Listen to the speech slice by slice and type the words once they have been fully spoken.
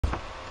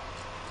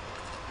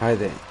Hi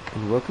there,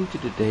 and welcome to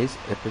today's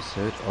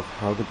episode of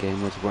How the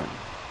Game Was Won.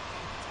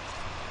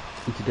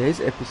 In today's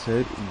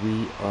episode,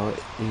 we are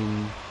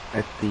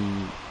at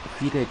the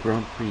FIDE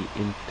Grand Prix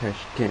in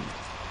Tashkent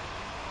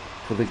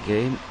for the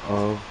game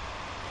of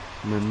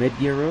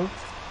Mamedyarov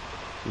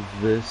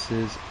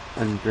versus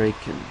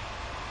Andreikin.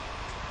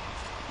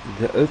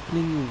 The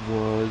opening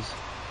was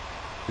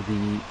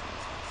the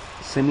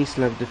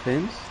semi-Slav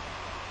defense,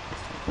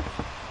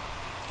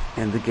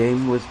 and the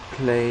game was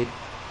played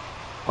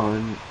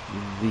on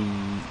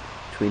the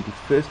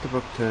 21st of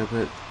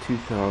October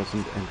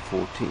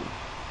 2014.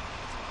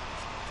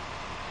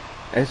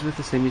 As with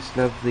the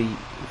semi-Slav, the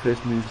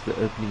first moves of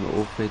the opening are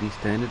all fairly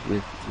standard,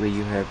 where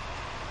you have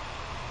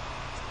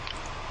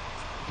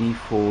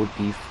d4,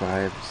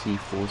 d5,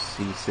 c4,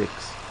 c6,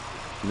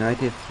 knight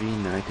f3,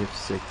 knight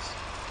f6,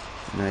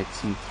 knight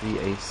c3,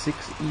 a6,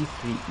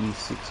 e3,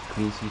 e6,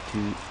 queen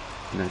c2,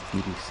 knight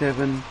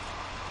bd7,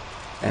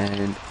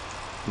 and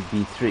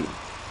b3.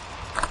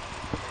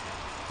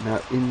 Now,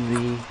 in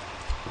the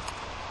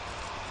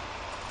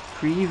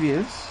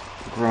previous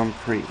Grand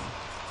Prix,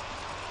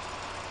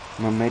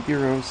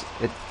 Mamedyarov's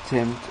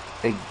attempt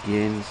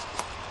against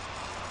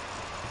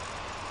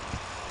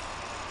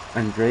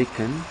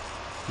Andreikin,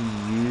 he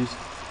used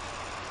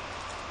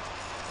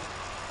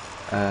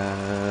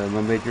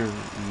Mamedyarov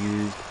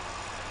used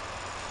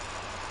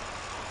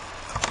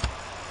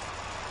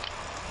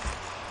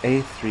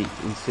a3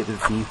 instead of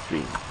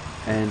d3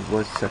 and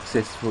was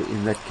successful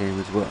in that game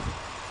as well.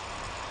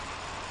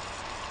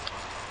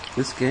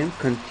 This game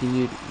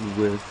continued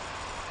with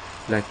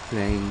black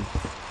playing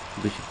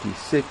bishop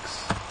d6,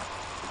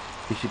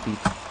 bishop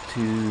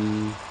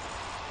e2,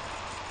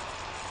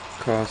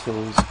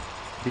 castles,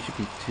 bishop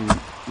e2,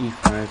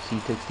 e5, c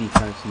takes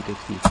d5, c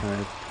takes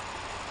d5,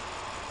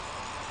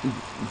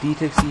 d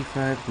takes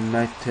e5,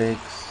 knight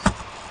takes,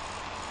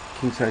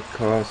 kingside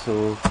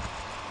castle,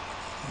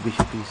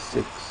 bishop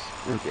e6,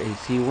 rook a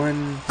c1,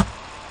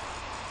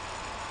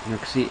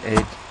 rook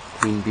c8,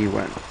 queen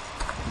b1.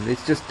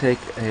 Let's just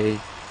take a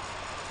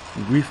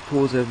brief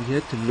pause over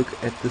here to look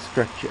at the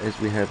structure as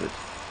we have it,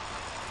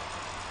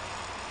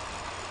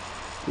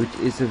 which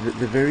is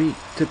the very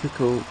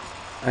typical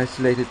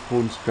isolated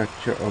pawn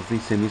structure of the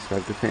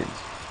semi-Slav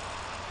defense.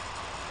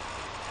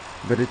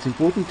 But it's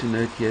important to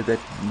note here that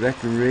black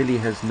really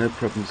has no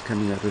problems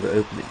coming out of the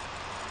opening.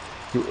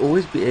 He'll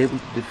always be able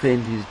to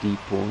defend his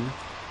d-pawn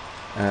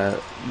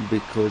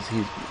because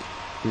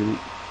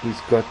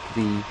he's got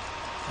the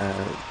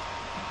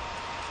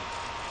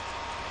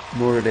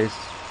more or less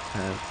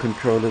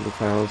control of the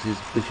files. His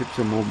bishops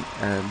are more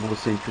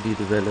centrally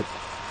developed.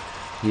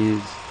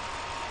 He's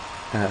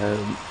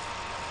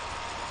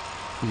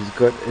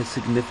got a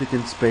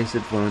significant space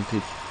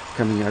advantage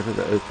coming out of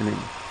the opening.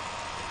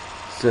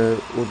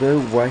 So although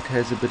white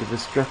has a bit of a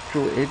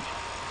structural edge,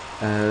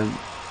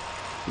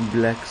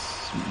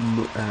 black's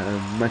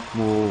much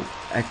more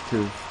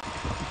active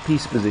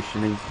piece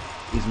positioning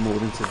is more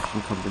than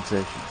sufficient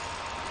compensation.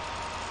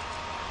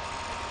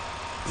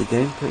 The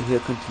game here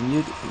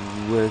continued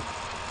with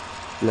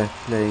black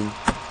playing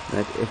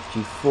knight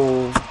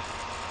fg4,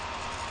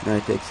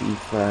 knight takes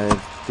e5,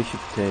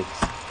 bishop takes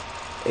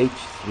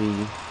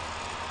h3,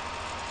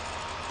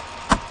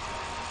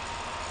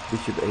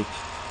 bishop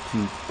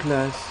h2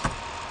 plus,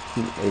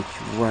 king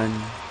h1,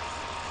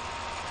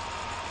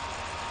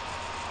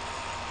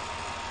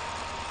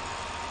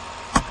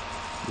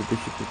 the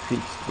bishop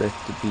retreats back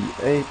to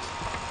b8,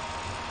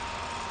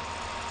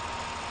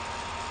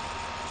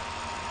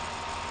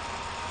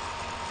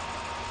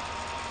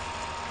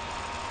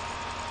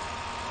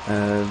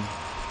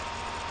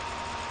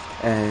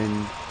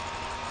 and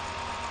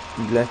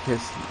black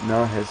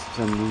now has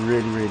some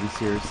really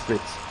serious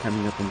threats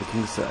coming up on the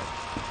king side.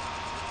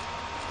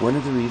 One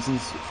of the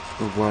reasons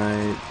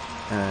why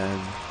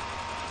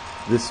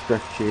this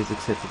structure is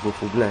acceptable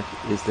for black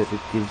is that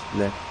it gives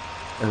black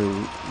a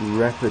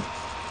rapid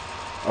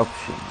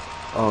option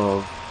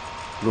of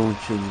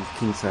launching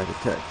kingside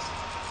attacks.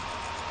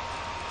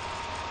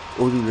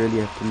 All you really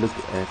have to look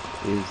at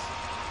is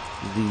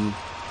the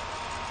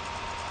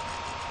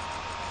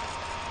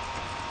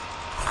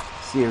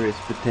serious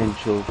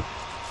potential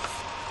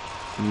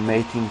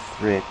mating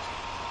threat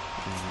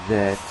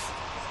that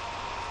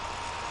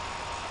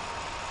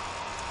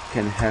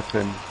can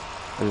happen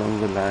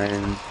along the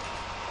lines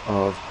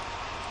of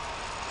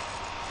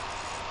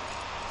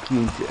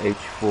queen to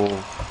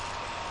h4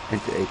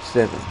 and to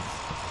h7.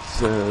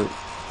 So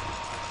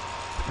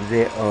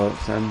there are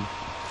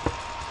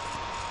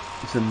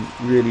some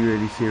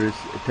really serious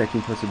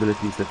attacking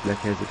possibilities that black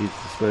has at his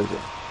disposal,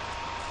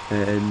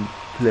 and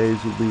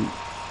players will be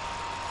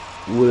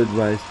well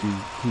advised to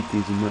keep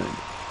these in mind.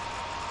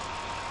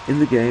 In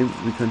the game,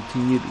 we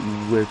continued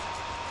with,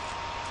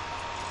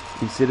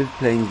 instead of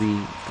playing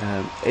the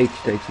h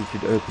takes, which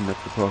would open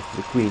up the path to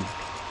the queen,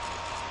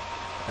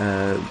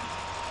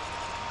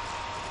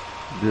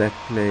 black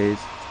plays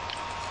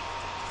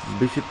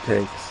bishop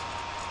takes,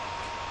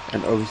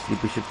 and obviously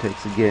bishop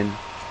takes again,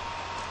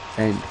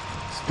 and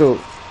still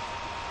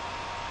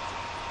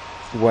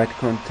white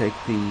can't take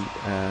the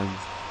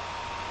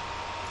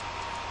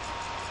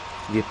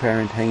the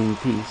apparent hanging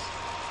piece,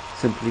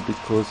 simply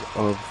because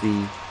of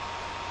the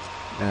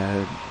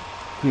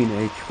queen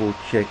h4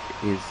 check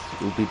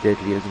will be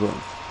deadly as well.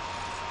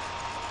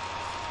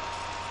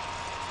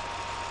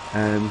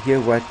 Here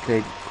white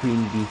played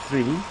queen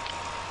b3.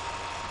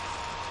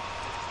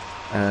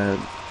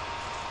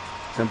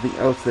 Something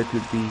else that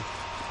could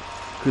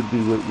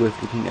be worth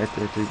looking at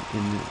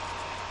in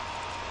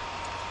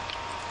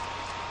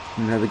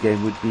another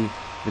game would be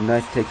the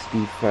knight takes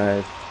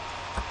d5,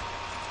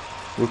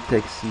 rook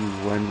takes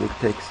c1, rook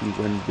takes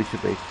c1,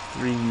 bishop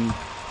h3,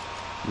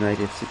 knight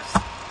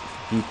f6,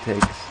 g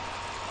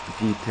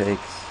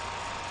takes,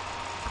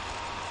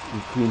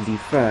 and queen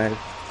d5,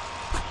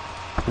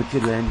 which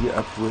will land you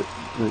up with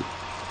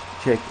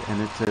check,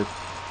 and it's a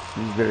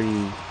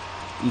very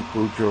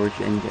equal George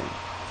endgame.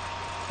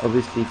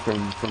 Obviously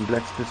from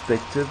black's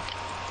perspective,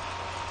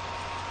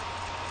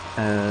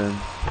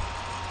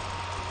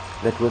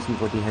 that wasn't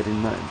what he had in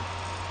mind.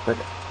 But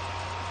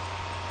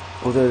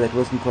although that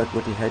wasn't quite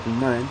what he had in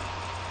mind,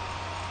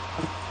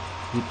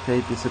 he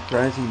played the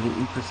surprisingly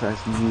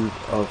imprecise move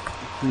of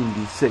queen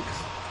d6,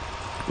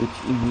 which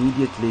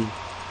immediately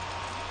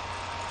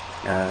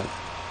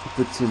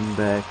puts him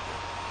back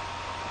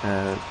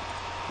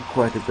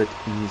quite a bit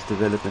in his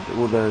development.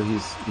 Although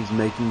he's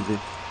making the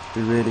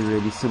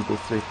really simple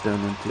threat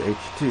down onto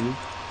h2,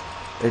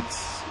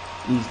 it's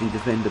easily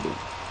defendable.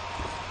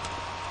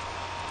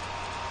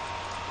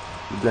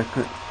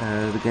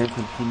 The game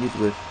continued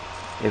with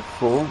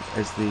f4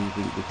 as the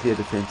clear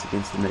defense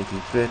against the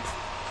mating threat.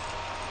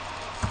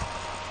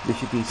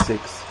 Bishop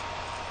e6,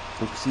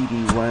 rook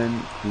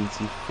cd1, queen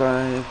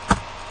c5,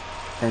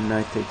 and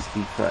knight takes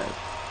d5.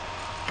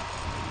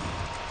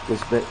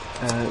 Because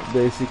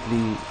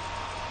basically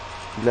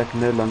black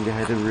no longer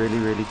had a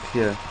really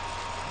clear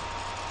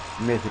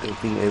method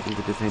of being able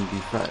to defend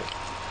d5.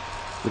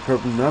 The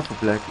problem now for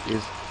black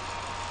is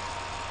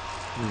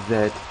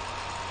that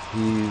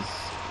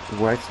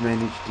white's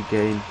managed to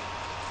gain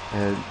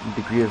a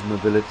degree of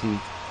mobility,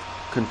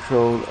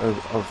 control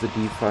of the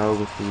d file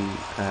with the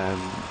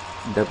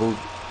double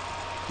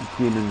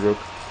queen and rook,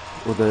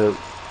 although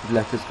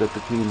black has got the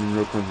queen and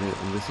rook on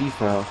the c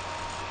file.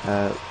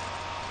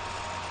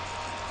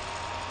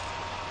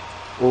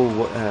 All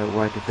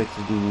white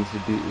effectively needs to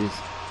do is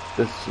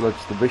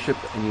dislodge the bishop,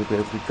 and you'll be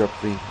able to drop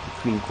the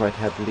queen quite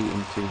happily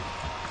into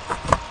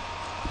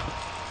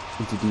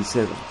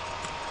d7.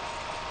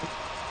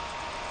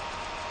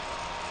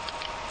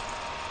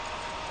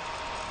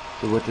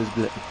 So what does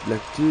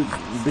black do?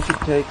 Bishop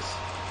takes,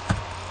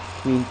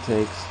 queen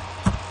takes,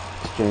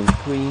 exchange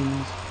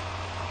queens,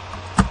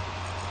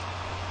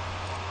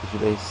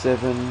 bishop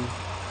a7,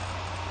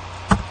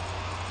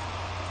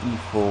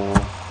 e4,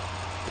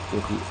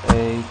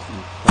 e8,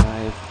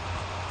 e5,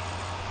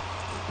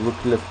 rook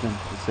lift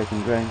into the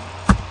second rank,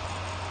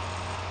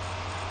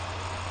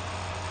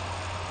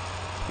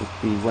 rook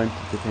b1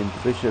 to defend the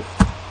bishop,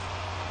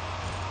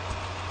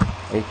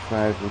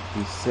 h5, rook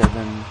b7,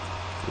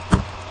 rook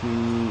f2,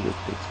 rook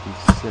takes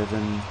b7,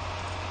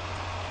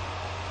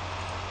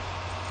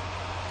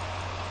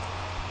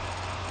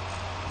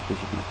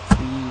 bishop e3,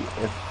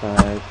 f5,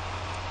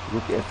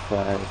 rook f5,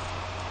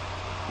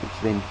 which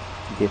then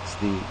gets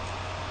the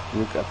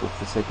rook up off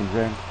the second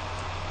rank,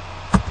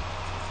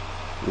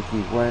 rook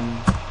e1,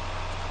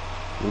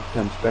 rook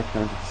comes back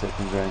down to the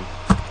second rank,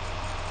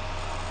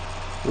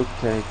 rook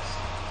takes,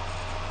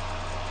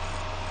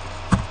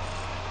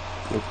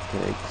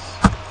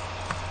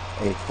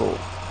 a4.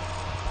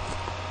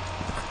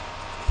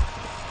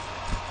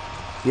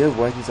 Here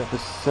white is up a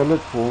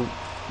solid pawn,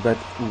 but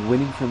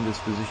winning from this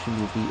position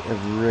will be a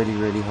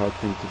really hard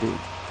thing to do.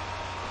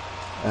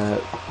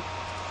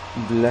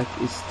 Black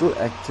is still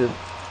active,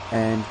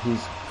 and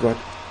he's got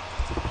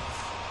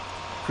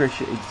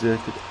pressure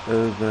exerted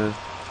over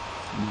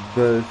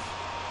both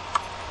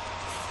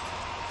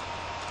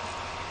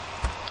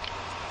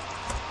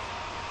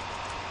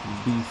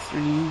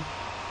b3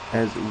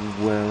 as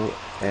well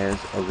as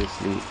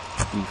obviously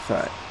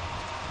e5.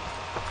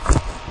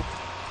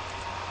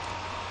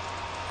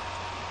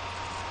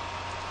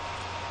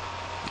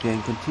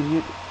 Game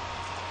continued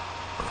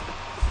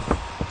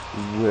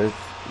with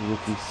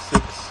rook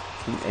e6,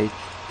 king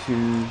h2,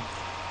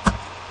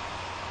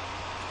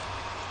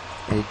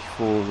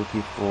 h4, rook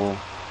e4,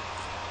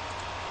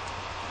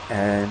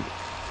 and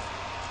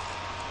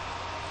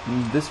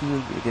this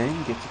move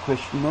again gets a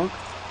question mark,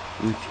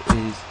 which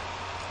is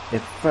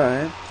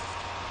f5,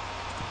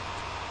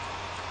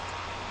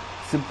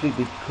 simply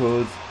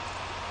because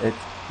it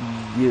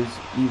gives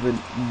even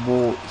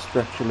more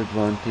structural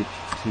advantage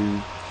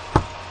to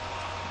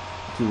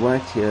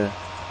white here,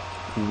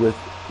 with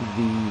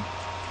the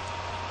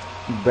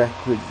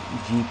backward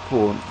g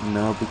pawn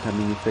now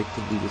becoming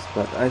effectively just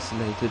about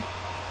isolated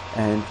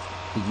and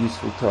a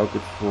useful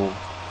target for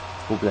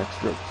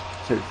black's rooks,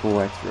 sorry, for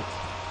white's rooks.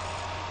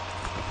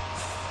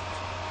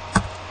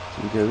 So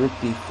we go rook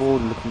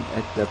d4, looking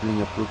at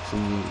doubling up rooks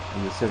in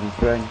the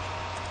 7th rank.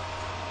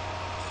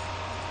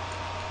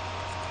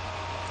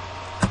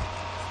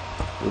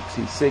 Rook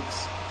c6,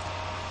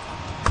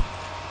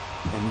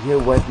 And here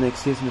white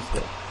makes his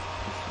mistake.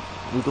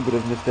 A little bit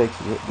of mistakes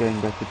going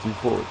backwards and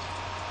forwards.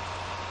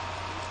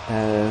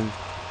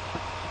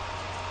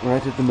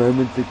 Right at the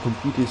moment the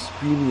computer is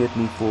screaming at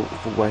me for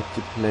white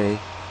to play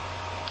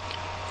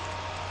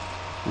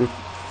rook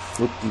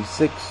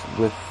d6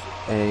 with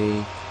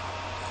a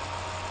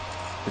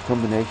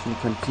combination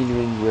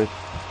continuing with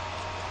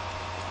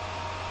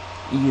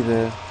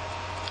either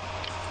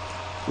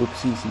rook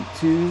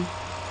cc2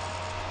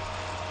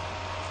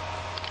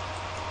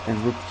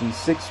 and rook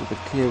g6 with a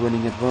clear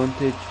winning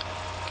advantage,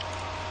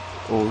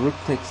 or rook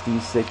takes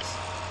d6,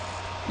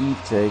 e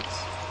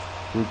takes,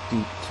 rook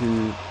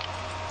d2,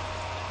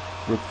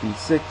 rook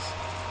b6,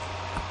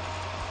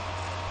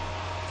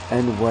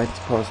 and white's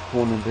passed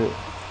pawn on the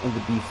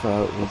b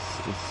file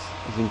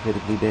is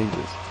incredibly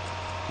dangerous.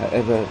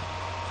 However,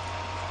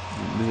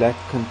 black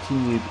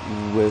continued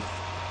with,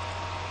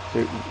 so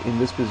in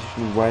this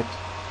position white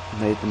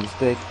made the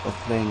mistake of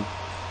playing,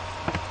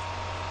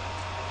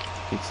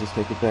 let's just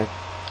take it back,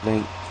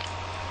 playing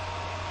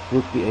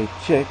rook b8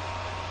 check,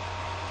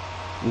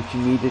 which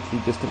immediately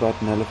just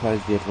about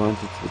nullifies the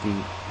advantage that he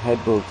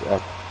had built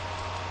up,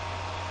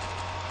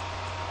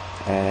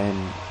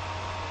 and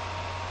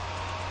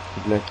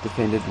black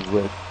defended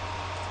with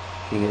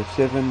king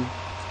h7,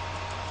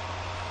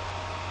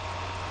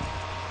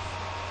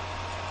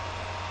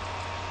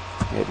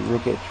 he had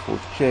rook h4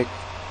 check,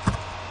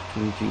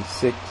 king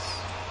g6,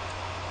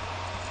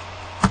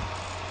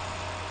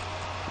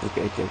 rook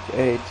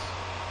h8,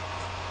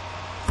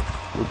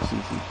 rook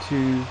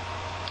cc2,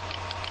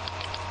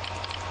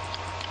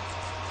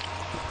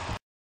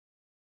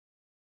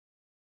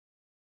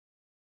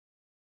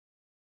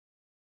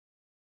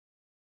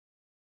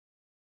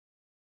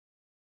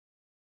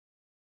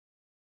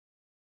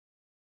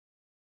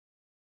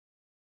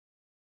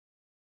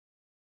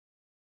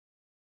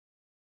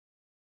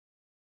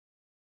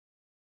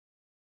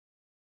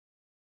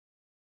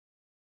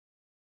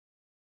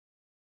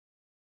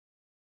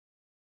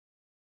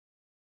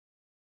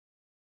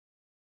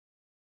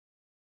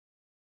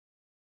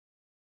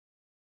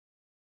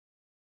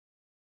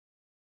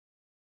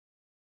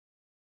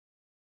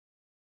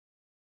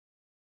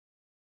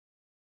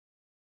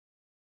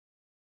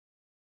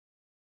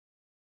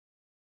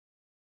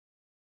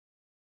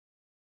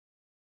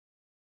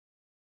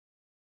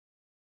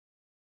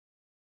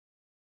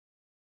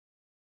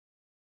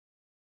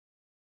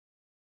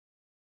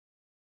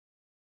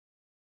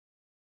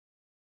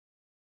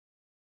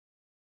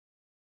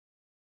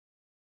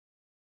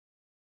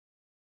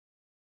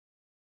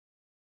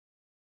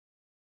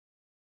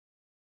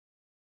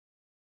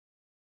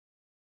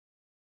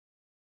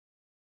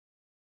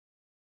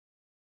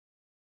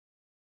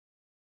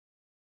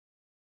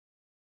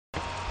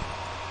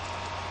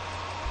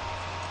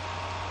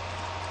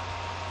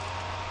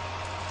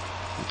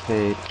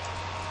 played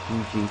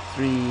king g3.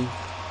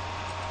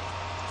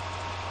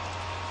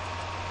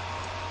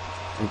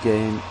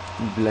 Again,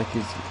 black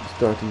is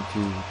starting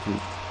to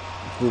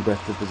pull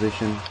back the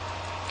position.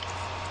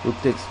 Rook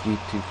takes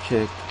g2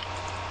 check,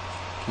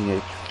 king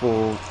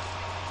h4,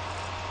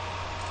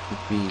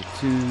 rook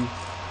b2,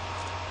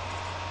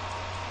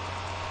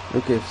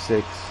 rook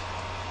f6,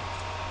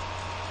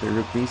 so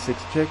rook b6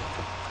 check.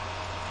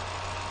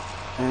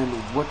 And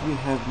what we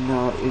have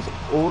now is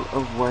all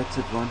of white's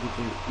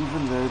advantages.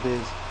 Even though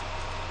there's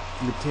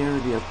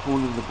materially a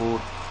pawn on the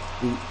board,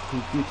 the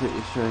computer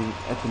is showing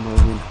at the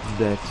moment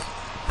that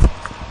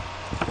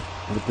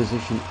the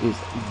position is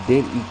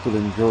dead equal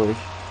and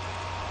drawish.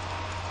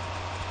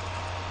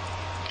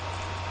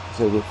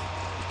 So with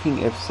king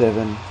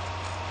f7,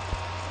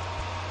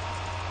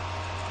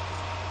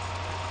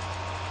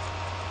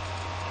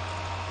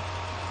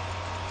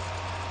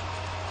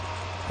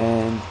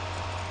 and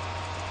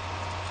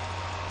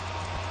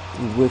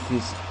with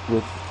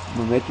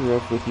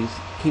Mamedyarov with his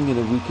king in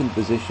a weakened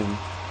position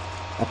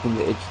up on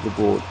the edge of the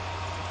board,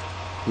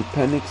 he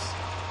panics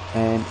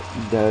and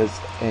does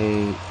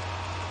a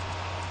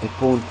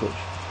pawn push,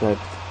 but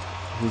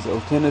his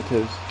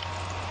alternatives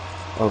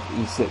of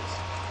e6,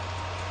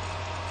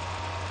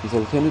 his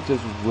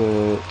alternatives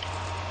were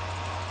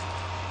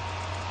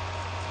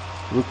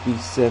rook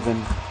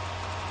b7,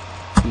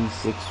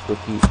 e6, rook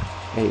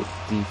e8,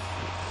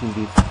 king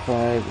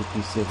d5, rook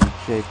d7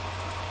 check,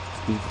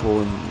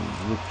 b4 and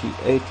rook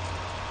g8,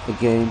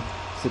 again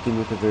sitting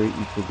with a very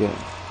equal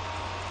game.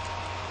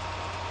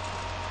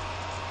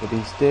 But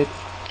instead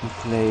he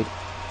played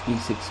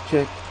e6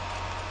 check,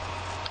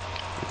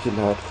 which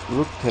allowed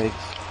rook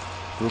takes,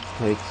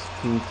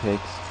 king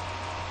takes,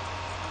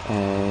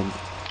 and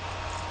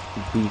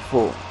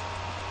b4.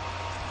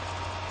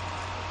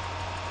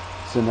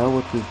 So now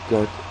what we've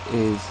got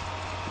is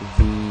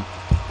the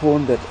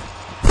pawn that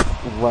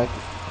white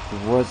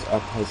was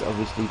up has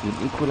obviously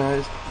been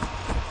equalized,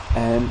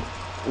 and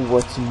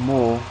what's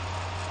more,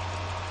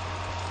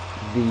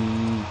 the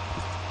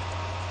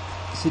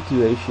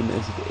situation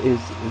as it is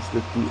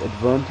that the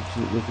advantage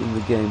within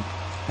the game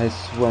has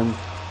swung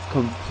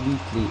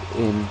completely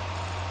in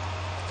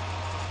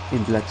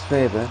black's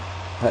favor.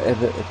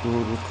 However, it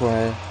will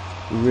require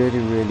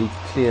really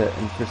clear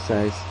and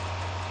precise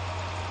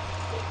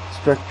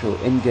structural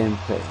endgame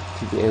play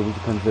to be able to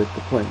convert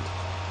the point,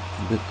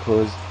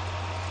 because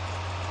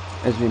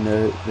as we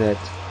know that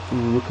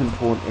rook and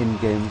pawn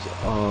endgames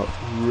are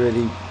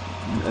really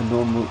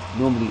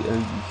normally a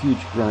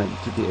huge grind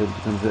to be able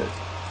to convert.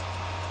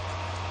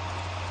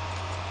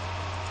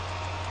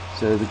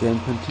 So the game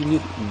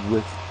continued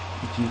with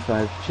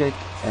g5 check,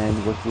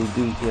 and what we'll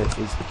do here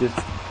is just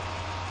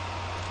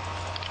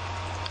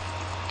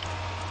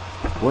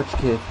watch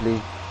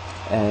carefully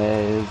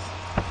as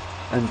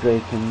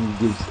Andreikin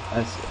gives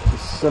us a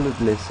solid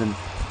lesson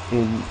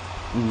in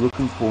rook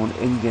and pawn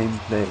endgame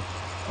play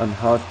on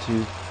how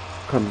to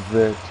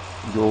convert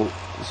your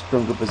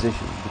stronger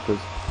position, because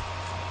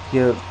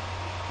here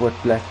what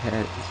black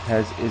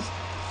has is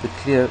the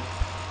clear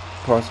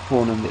pass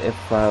pawn on the f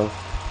file,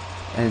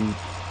 and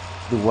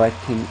the white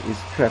king is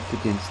trapped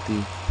against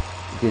the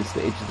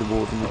edge of the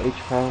board in the h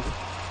file.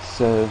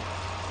 So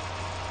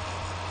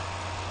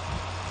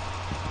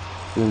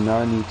we'll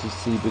now need to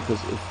see,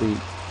 because if the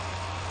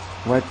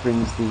white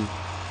brings the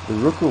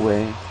rook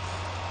away,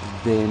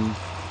 then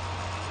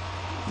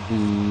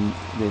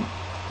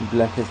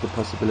black has the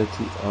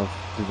possibility of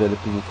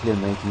developing a clear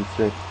mating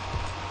threat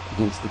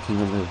against the king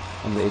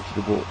on the edge of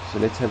the board. So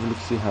let's have a look,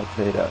 see how it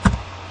played out.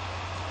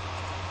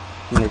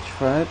 King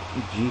h5,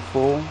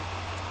 g4,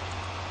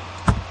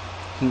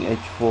 king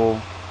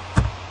h4,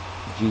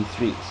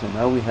 g3. So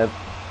now we have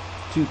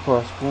two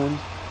pass pawns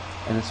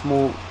and a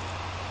small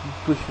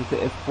push with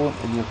the f pawn,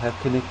 and you'll have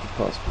connected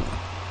pass pawn.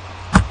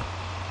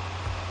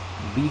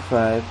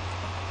 b5,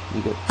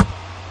 you got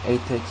a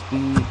takes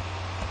b,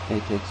 a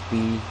takes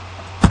b,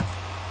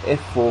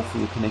 f4 for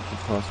your connected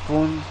pass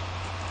pawns,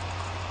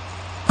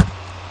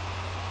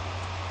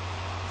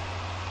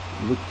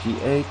 rook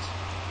g8,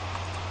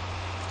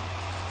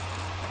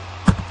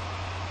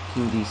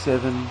 king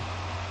d7,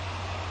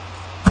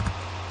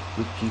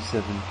 rook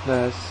g7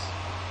 plus,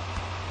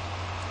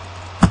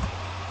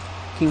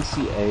 king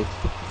c8,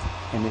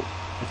 and it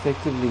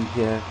effectively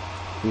here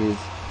is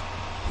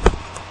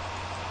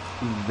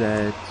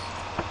that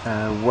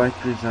white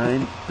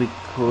resigned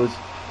because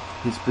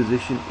his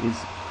position is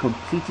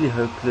completely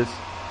hopeless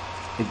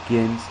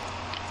against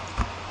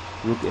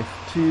rook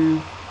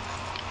f2,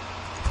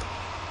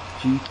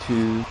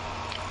 g2,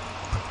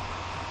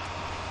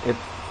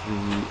 f3,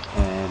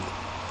 and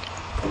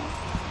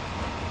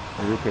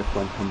a rook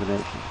f1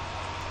 combination.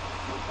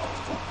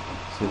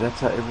 So that's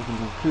how everything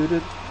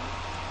concluded.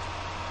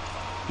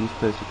 Please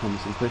post your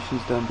comments and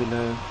questions down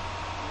below,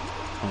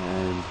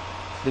 and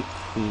click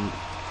the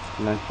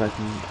like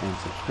button and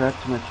subscribe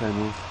to my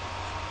channel,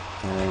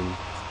 and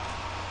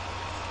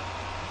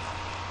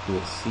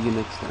we'll see you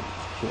next time.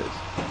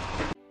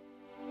 Cheers.